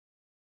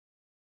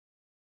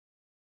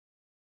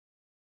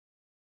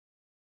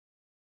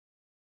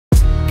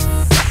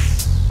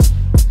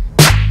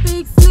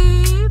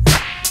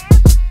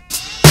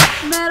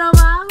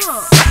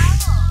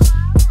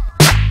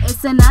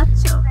Dice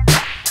Nacho.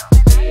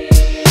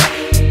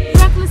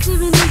 Reckless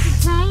Livin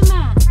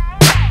Entertainment.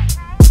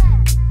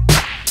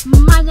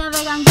 Maya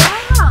de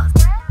Gangeros.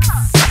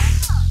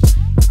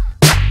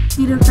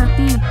 Directo a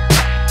ti.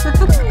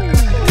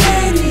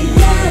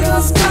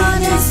 Guerrilleros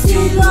con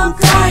estilo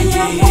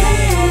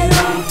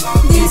callejero.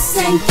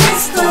 Dicen que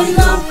estoy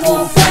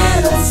loco,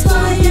 pero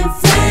estoy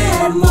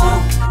enfermo.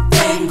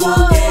 Tengo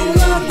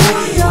el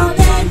orgullo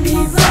de mi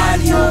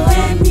barrio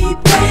en mi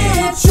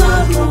pecho.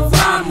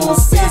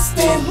 Robamos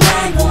este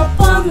juego,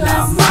 pon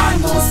las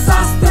manos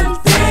hasta el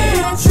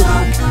techo.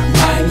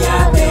 Vaya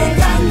de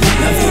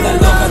Gangeros. La vida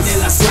loca de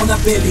la zona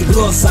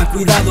peligrosa.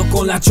 Cuidado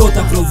con la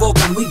chota,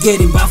 provocan. We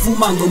getting by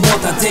fumando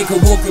mota. Take a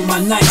walk in my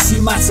night. She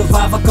might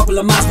survive a couple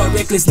of miles by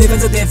reckless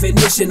living's the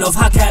definition of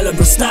high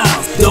caliber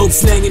styles. Dope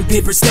slanging,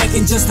 paper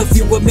stacking, just a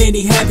few of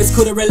many habits.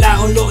 Couldn't rely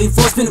on law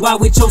enforcement while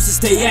we chose to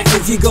stay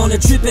active. You're gonna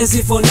trip as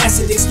if on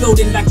acid,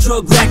 exploding like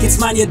drug rackets.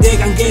 Mania de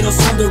Gangeros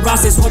on the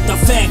rise, that's what the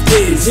fact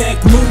is.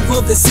 Jack move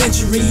of the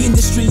century,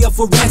 industry up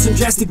for ransom.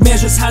 Drastic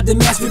measures, hide the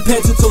mask,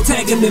 prepared to toe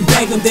tag him and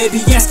bang him. They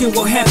be asking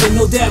what happened,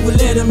 no doubt we'll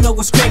let them know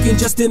what's cracking.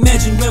 Just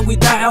imagine when we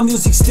die, our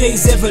music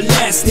stays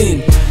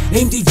everlasting.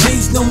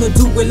 MDGs known to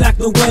do it like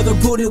no other.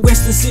 Putting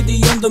Western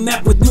City on the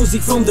map with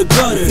music from the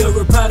gutter. If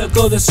you're a product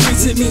of the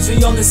streets, it means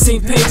we're on the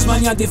same page.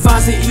 Mañana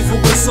defines the evil,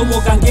 we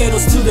somos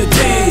gangueros to the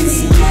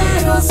days.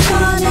 Guerrilleros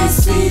con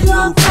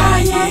estilo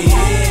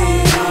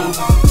callejero.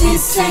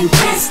 Dicen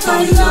que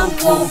estoy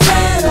loco,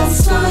 pero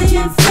estoy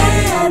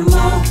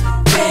enfermo.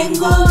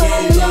 Tengo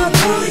el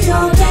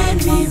orgullo de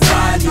mi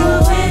barrio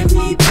en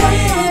mi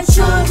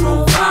pecho.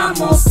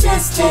 Robamos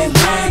este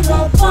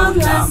juego, pon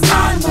las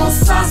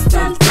manos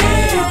hasta el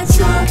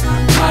techo.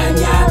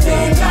 Vaya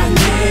de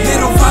Gangeros.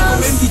 Little rock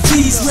of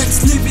MDGs,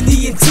 Rex Livin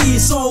Ent.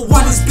 So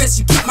one is best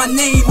you keep my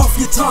name off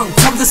your tongue.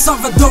 From the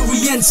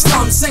Salvadorian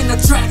slums, ain't a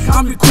track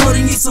I'm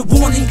recording, it's a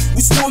warning.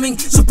 We swarming,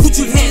 so put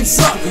your hands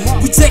up.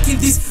 We taking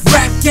this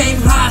rap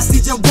game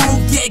hostage. I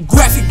won't get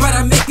graphic, but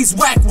I make these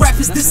whack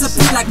rappers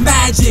disappear like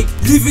magic.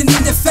 Living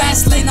in the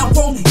fast lane, I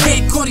won't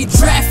get caught in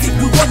traffic.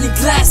 We're running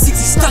classics,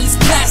 your style is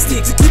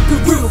plastic. To keep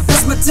it real,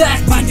 that's my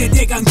tactic. Mania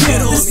de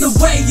Gangeros, there's no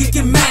way you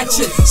can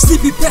match it.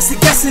 Sleepy past the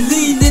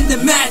gasoline in the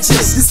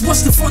matches. Just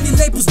watch the funny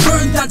labels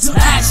burn down to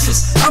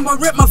ashes. I'ma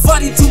rip my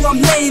body till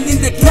I'm laying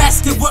in the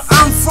casket. Where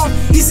I'm from,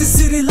 Eastern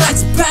City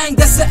lights bang,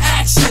 that's the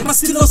action. My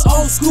stilos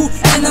old school,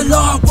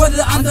 analog, we're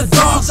the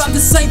underdogs. I'm the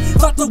same,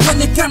 but when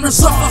the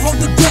camera's off, I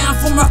hold it down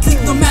for my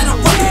clique no matter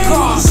what the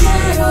cost.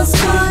 Guerrilleros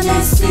con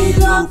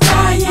estilo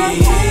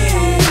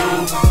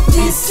callejero.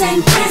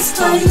 Dicen que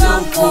estoy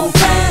loco,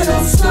 pero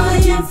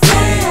estoy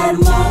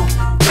enfermo.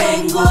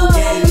 Tengo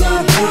el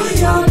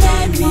orgullo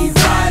de mi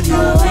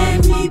barrio en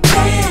mi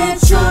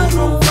pecho.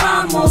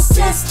 Robamos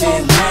este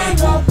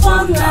juego,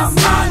 pon las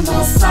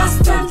manos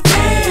hasta el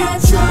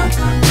techo.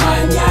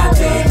 Vaya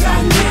de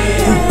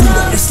Gangeros.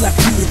 Cultura es la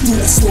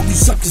criatura, smoke you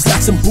suckers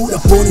like some Buddha.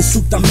 Born in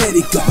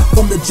Sudamerica,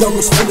 from the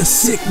jungles full of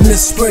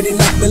sickness, spreading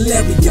like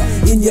malaria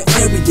in your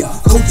area.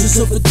 Cultures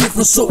of a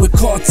different sort with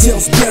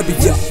cartels bury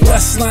ya.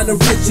 Westline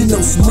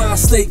originals, mind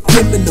state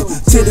criminal.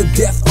 To the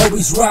death,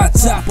 always ride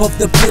top of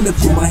the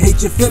pinnacle. My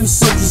HFM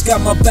soldiers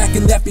got my back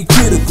and that be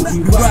critical.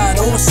 We ride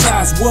all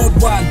sides,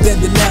 worldwide,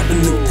 bending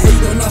avenue.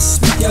 Hate on us,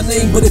 speak our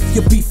name, but if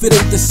your beef it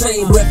ain't the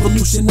same.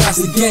 Revolutionize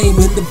the game,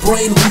 in the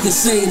brain we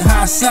insane.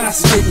 High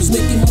skyscrapers,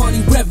 making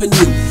money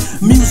revenue.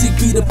 Music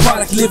be the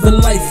product, living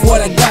life,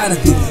 what I gotta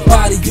do.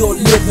 Body or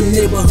living,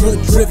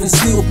 neighborhood driven.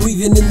 Still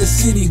breathing in the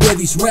city where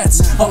these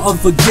rats are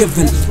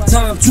unforgiving.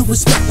 Time to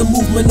respect the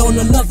movement on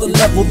another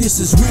level. This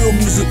is real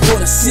music for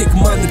the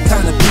sick-minded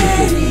kind of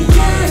people.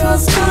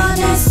 Guerrilleros con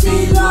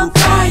estilo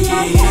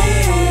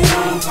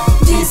callejero.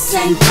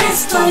 Dicen que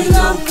estoy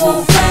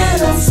loco,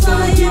 pero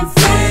estoy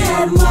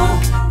enfermo.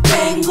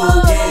 Tengo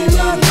el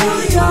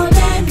orgullo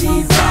de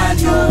mi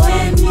barrio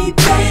en mi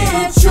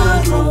pecho.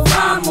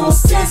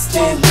 Robamos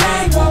este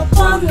juego,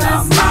 pon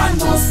las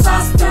manos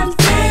hasta el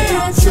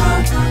techo.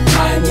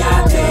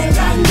 Vaya de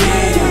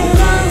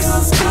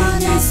Gangeros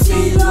con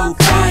estilo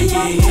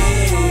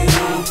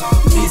callejero.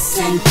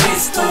 Dicen que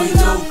estoy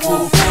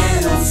loco,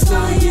 pero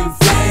estoy enfermo.